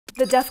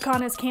The DEF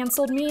CON is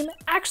cancelled meme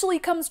actually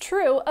comes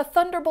true. A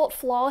Thunderbolt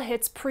flaw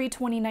hits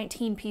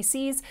pre-2019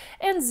 PCs,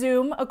 and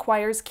Zoom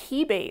acquires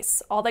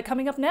Keybase. All that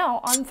coming up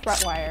now on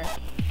ThreatWire.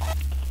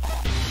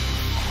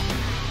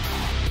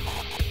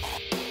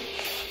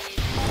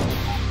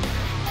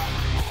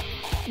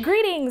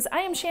 Greetings, I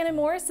am Shannon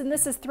Morris, and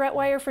this is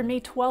ThreatWire for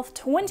May 12th,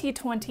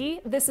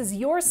 2020. This is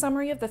your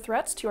summary of the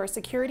threats to our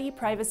security,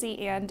 privacy,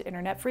 and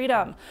internet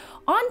freedom.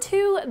 On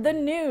to the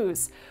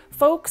news.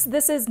 Folks,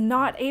 this is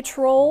not a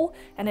troll,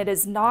 and it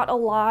is not a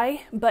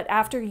lie, but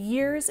after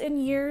years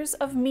and years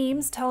of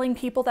memes telling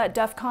people that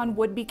DEF CON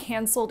would be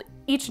canceled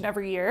each and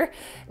every year,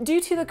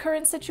 due to the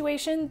current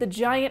situation, the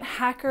giant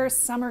hacker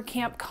summer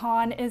camp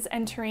con is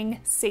entering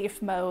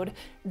safe mode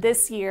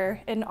this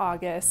year in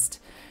August.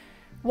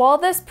 While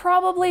this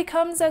probably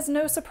comes as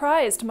no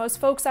surprise to most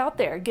folks out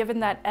there,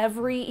 given that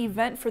every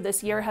event for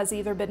this year has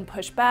either been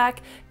pushed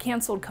back,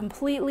 canceled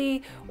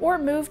completely, or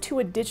moved to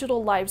a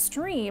digital live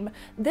stream,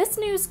 this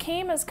news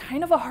came as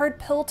kind of a hard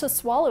pill to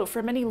swallow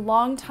for many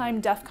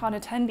longtime DEF CON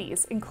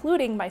attendees,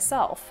 including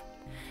myself.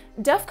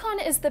 DEF CON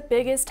is the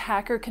biggest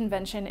hacker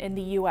convention in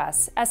the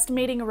US,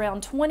 estimating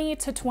around 20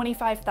 to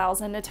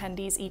 25,000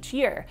 attendees each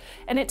year,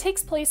 and it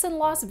takes place in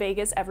Las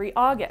Vegas every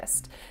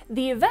August.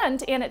 The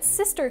event and its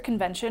sister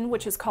convention,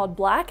 which is called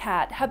Black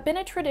Hat, have been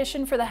a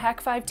tradition for the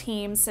Hack5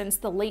 team since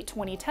the late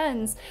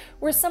 2010s,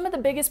 where some of the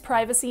biggest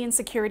privacy and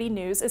security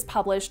news is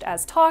published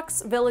as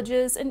talks,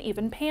 villages, and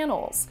even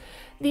panels.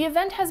 The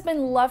event has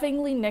been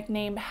lovingly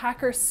nicknamed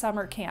Hacker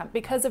Summer Camp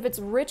because of its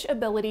rich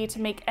ability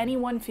to make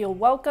anyone feel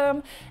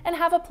welcome and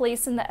have a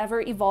place in the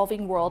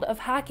ever-evolving world of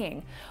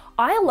hacking.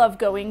 I love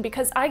going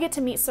because I get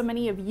to meet so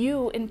many of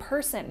you in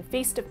person,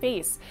 face to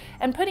face,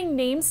 and putting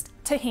names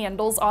to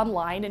handles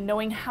online and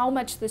knowing how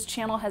much this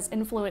channel has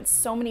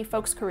influenced so many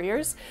folks'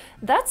 careers,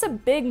 that's a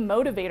big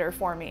motivator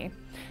for me.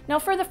 Now,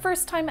 for the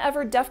first time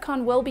ever, DEF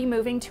CON will be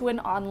moving to an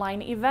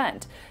online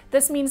event.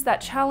 This means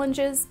that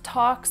challenges,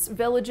 talks,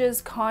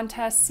 villages,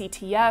 contests,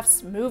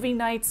 CTFs, movie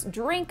nights,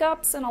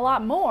 drink-ups, and a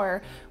lot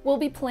more will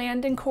be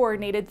planned and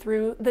coordinated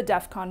through the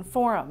DEF CON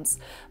forums.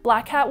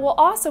 Black Hat will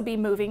also be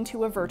moving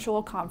to a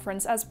virtual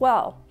conference as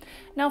well.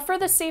 Now, for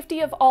the safety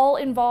of all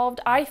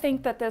involved, I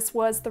think that this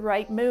was the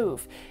right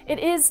move. It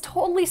is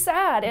totally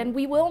sad, and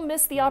we will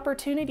miss the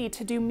opportunity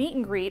to do meet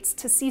and greets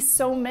to see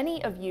so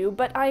many of you,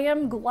 but I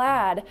am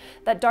glad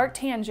that Dark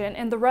Tangent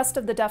and the rest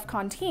of the DEF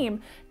CON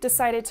team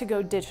decided to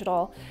go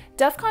digital.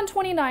 DEF CON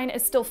 29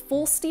 is still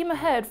full steam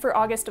ahead for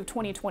August of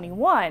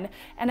 2021,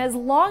 and as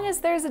long as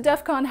there's a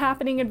DEF CON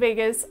happening in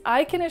Vegas,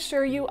 I can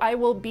assure you I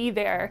will be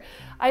there.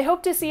 I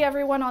hope to see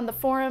everyone on the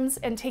forums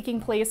and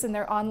taking place in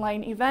their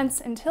online events.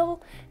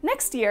 Until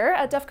next year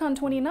at DEF CON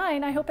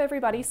 29, I hope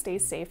everybody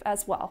stays safe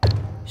as well.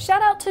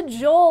 Shout out to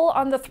Joel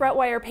on the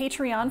ThreatWire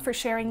Patreon for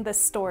sharing this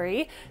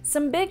story.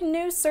 Some big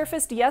news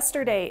surfaced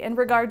yesterday in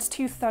regards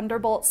to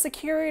Thunderbolt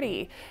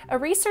security. A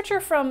researcher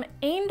from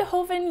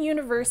Eindhoven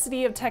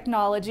University of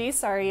Technology,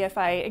 sorry if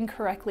I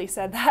incorrectly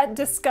said that,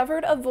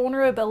 discovered a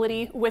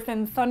vulnerability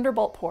within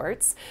Thunderbolt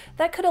ports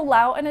that could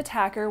allow an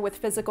attacker with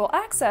physical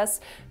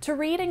access to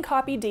read and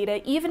copy data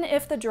even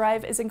if the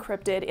drive is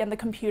encrypted and the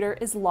computer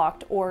is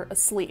locked or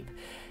asleep.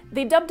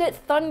 They dubbed it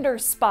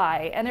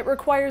Thunderspy, and it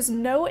requires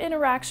no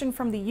interaction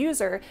from the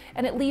user,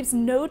 and it leaves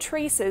no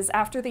traces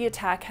after the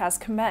attack has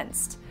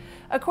commenced.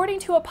 According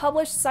to a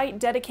published site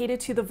dedicated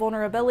to the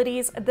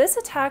vulnerabilities, this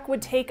attack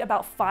would take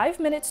about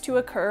 5 minutes to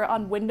occur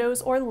on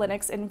Windows or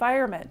Linux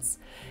environments.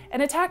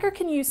 An attacker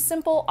can use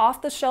simple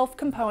off-the-shelf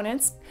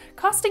components,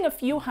 costing a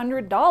few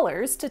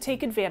 $100s to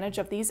take advantage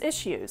of these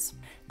issues.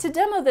 To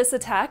demo this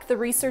attack, the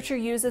researcher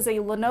uses a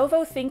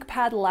Lenovo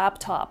ThinkPad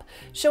laptop,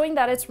 showing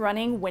that it's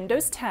running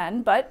Windows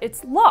 10, but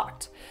it's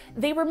locked.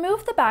 They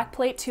remove the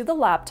backplate to the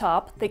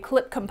laptop, they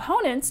clip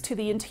components to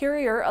the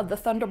interior of the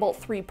Thunderbolt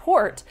 3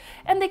 port,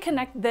 and they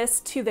connect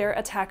this to their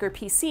attacker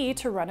PC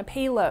to run a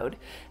payload.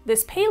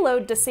 This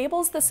payload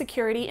disables the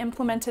security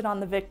implemented on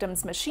the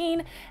victim's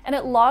machine, and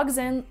it logs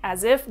in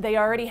as if they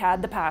already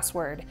had the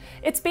password.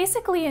 It's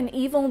basically an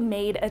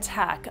evil-made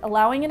attack,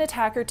 allowing an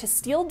attacker to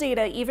steal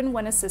data even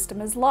when a system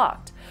is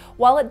locked.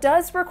 While it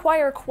does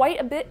require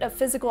quite a bit of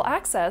physical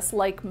access,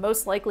 like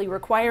most likely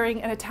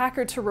requiring an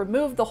attacker to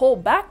remove the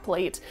whole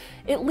backplate,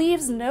 it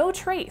leaves no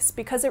trace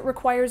because it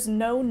requires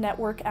no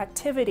network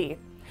activity.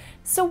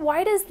 So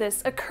why does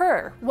this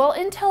occur? Well,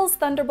 Intel's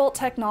Thunderbolt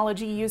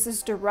technology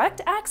uses direct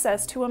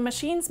access to a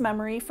machine's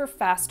memory for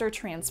faster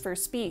transfer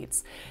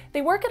speeds.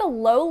 They work at a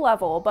low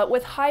level, but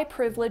with high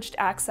privileged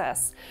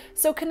access.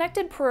 So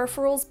connected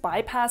peripherals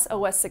bypass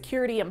OS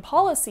security and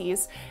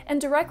policies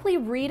and directly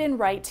read and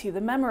write to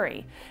the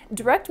memory.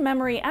 Direct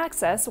memory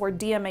access, or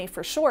DMA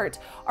for short,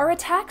 are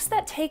attacks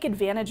that take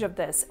advantage of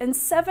this, and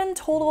 7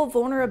 total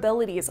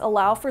vulnerabilities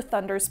allow for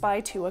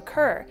Thunderspy to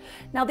occur.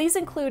 Now, these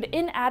include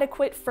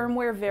inadequate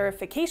firmware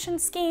verification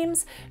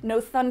schemes,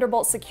 no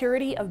Thunderbolt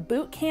security of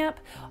boot camp,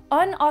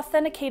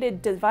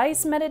 unauthenticated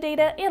device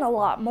metadata, and a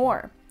lot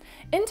more.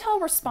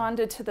 Intel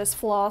responded to this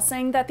flaw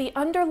saying that the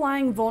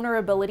underlying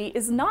vulnerability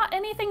is not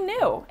anything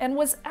new and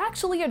was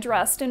actually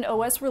addressed in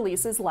OS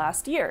releases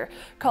last year,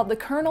 called the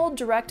Kernel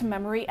Direct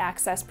Memory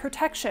Access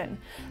Protection.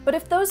 But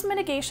if those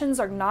mitigations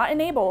are not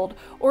enabled,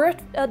 or if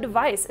a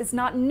device is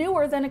not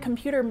newer than a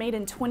computer made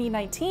in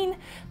 2019,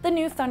 the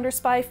new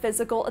Thunderspy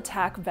physical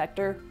attack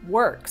vector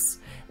works.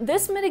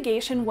 This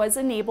mitigation was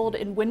enabled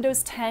in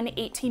Windows 10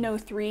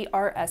 1803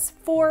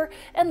 RS4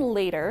 and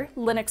later,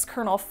 Linux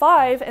kernel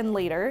 5 and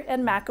later,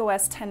 and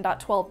macOS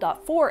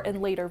 10.12.4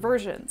 and later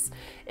versions.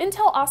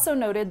 Intel also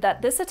noted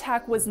that this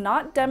attack was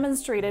not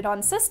demonstrated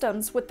on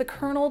systems with the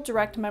kernel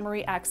direct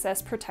memory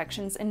access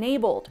protections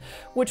enabled,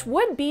 which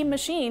would be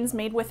machines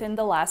made within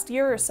the last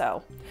year or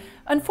so.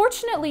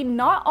 Unfortunately,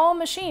 not all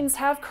machines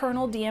have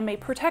kernel DMA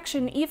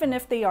protection even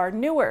if they are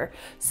newer,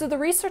 so the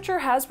researcher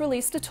has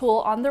released a tool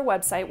on their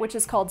website which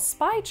is called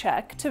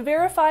SpyCheck to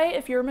verify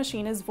if your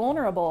machine is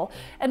vulnerable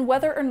and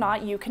whether or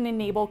not you can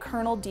enable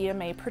kernel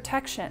DMA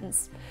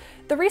protections.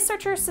 The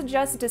researcher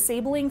suggests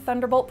disabling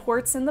Thunderbolt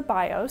ports in the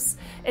BIOS,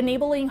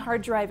 enabling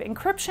hard drive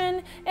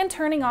encryption, and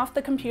turning off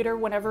the computer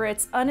whenever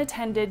it's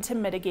unattended to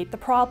mitigate the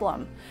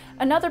problem.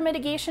 Another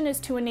mitigation is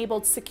to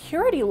enable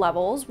security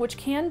levels, which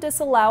can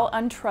disallow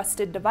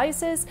untrusted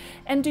devices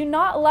and do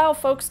not allow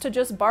folks to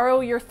just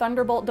borrow your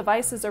Thunderbolt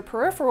devices or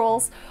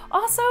peripherals.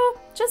 Also,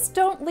 just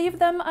don't leave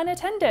them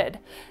unattended.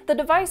 The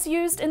device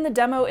used in the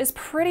demo is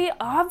pretty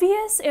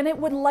obvious, and it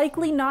would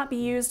likely not be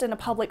used in a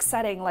public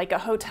setting like a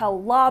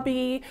hotel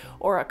lobby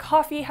or a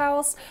coffee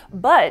house,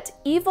 but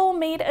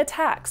evil-made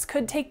attacks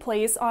could take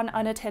place on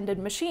unattended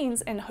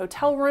machines in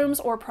hotel rooms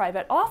or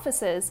private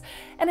offices,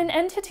 and an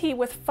entity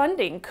with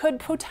funding could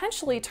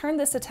potentially turn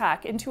this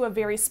attack into a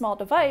very small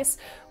device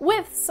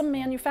with some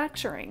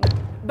manufacturing.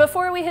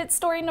 Before we hit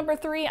story number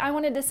 3, I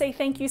wanted to say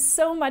thank you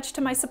so much to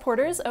my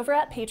supporters over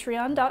at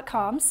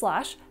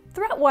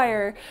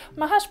patreon.com/ThreatWire.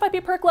 My Hush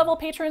Puppy Perk level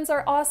patrons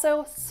are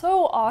also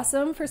so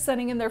awesome for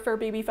sending in their fur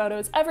baby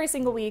photos every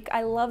single week.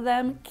 I love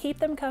them. Keep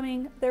them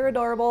coming. They're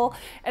adorable.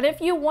 And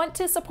if you want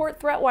to support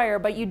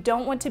ThreatWire but you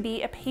don't want to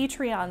be a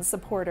Patreon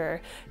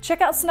supporter,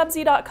 check out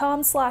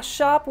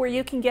snubzy.com/shop where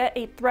you can get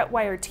a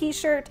ThreatWire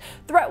t-shirt,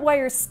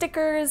 ThreatWire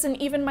stickers, and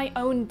even my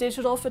own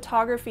digital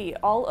photography,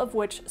 all of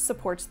which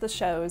supports the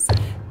shows.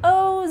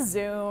 Oh,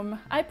 Zoom.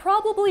 I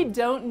probably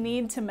don't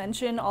need to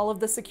mention all of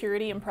the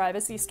security and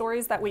privacy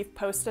stories that we've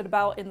posted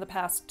about in the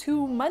past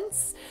 2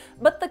 months,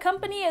 but the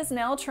company is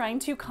now trying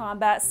to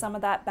combat some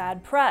of that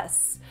bad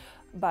press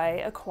by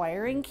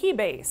acquiring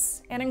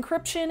Keybase, an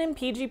encryption and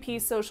PGP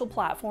social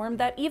platform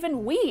that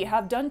even we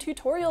have done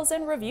tutorials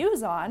and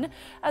reviews on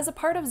as a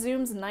part of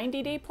Zoom's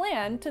 90-day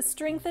plan to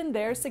strengthen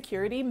their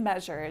security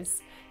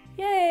measures.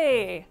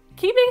 Yay!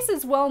 Keybase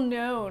is well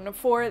known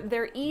for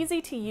their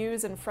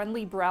easy-to-use and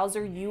friendly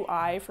browser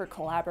UI for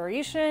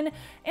collaboration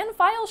and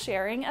file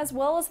sharing, as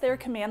well as their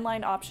command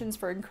line options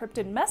for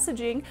encrypted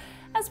messaging,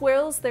 as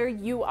well as their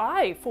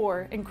UI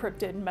for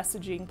encrypted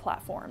messaging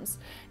platforms.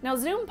 Now,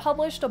 Zoom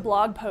published a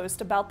blog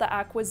post about the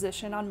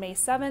acquisition on May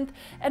 7th,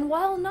 and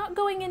while not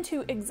going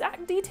into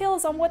exact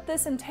details on what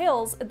this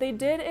entails, they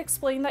did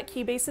explain that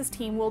Keybase's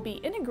team will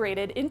be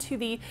integrated into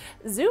the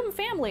Zoom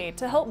family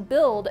to help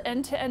build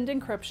end-to-end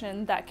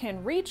encryption that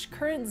can reach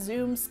current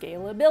Zoom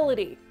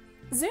scalability.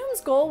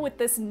 Zoom's goal with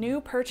this new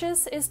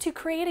purchase is to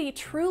create a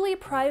truly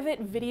private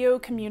video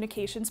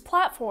communications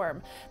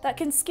platform that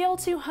can scale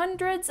to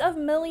hundreds of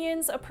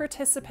millions of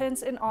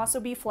participants and also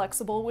be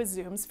flexible with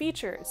Zoom's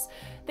features.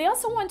 They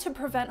also want to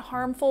prevent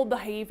harmful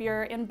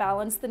behavior and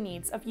balance the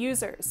needs of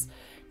users.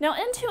 Now,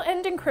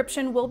 end-to-end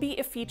encryption will be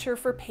a feature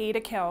for paid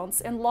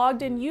accounts, and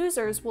logged-in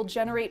users will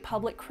generate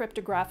public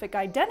cryptographic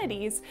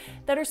identities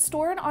that are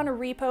stored on a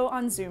repo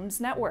on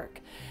Zoom's network.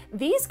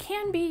 These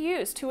can be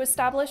used to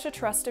establish a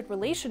trusted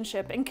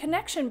relationship and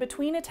connection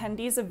between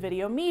attendees of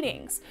video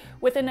meetings,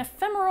 with an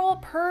ephemeral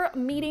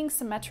per-meeting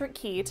symmetric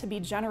key to be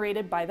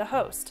generated by the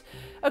host.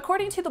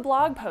 According to the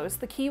blog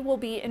post, the key will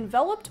be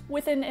enveloped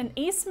within an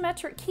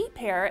asymmetric key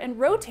pair and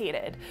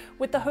rotated,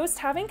 with the host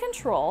having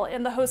control,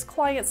 and the host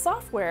client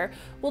software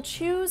will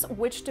choose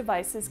which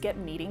devices get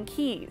meeting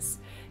keys.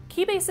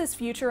 Keybase's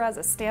future as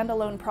a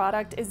standalone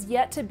product is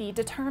yet to be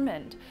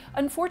determined.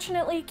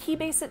 Unfortunately,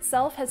 Keybase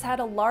itself has had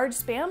a large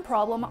spam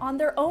problem on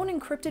their own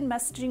encrypted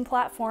messaging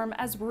platform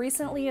as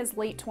recently as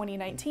late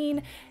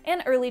 2019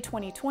 and early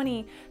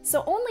 2020,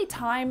 so only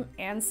time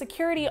and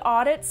security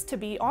audits, to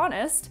be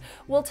honest,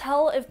 will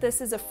tell if this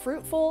is a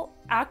fruitful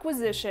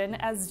acquisition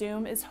as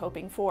Zoom is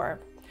hoping for.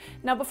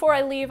 Now, before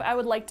I leave, I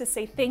would like to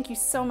say thank you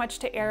so much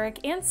to Eric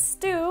and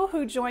Stu,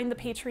 who joined the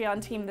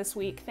Patreon team this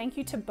week. Thank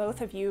you to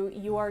both of you.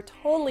 You are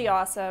totally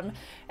awesome.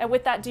 And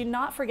with that, do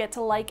not forget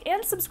to like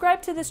and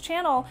subscribe to this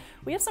channel.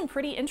 We have some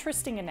pretty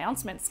interesting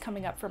announcements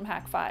coming up from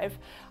Hack5.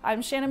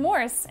 I'm Shannon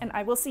Morse, and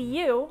I will see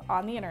you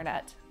on the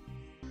internet.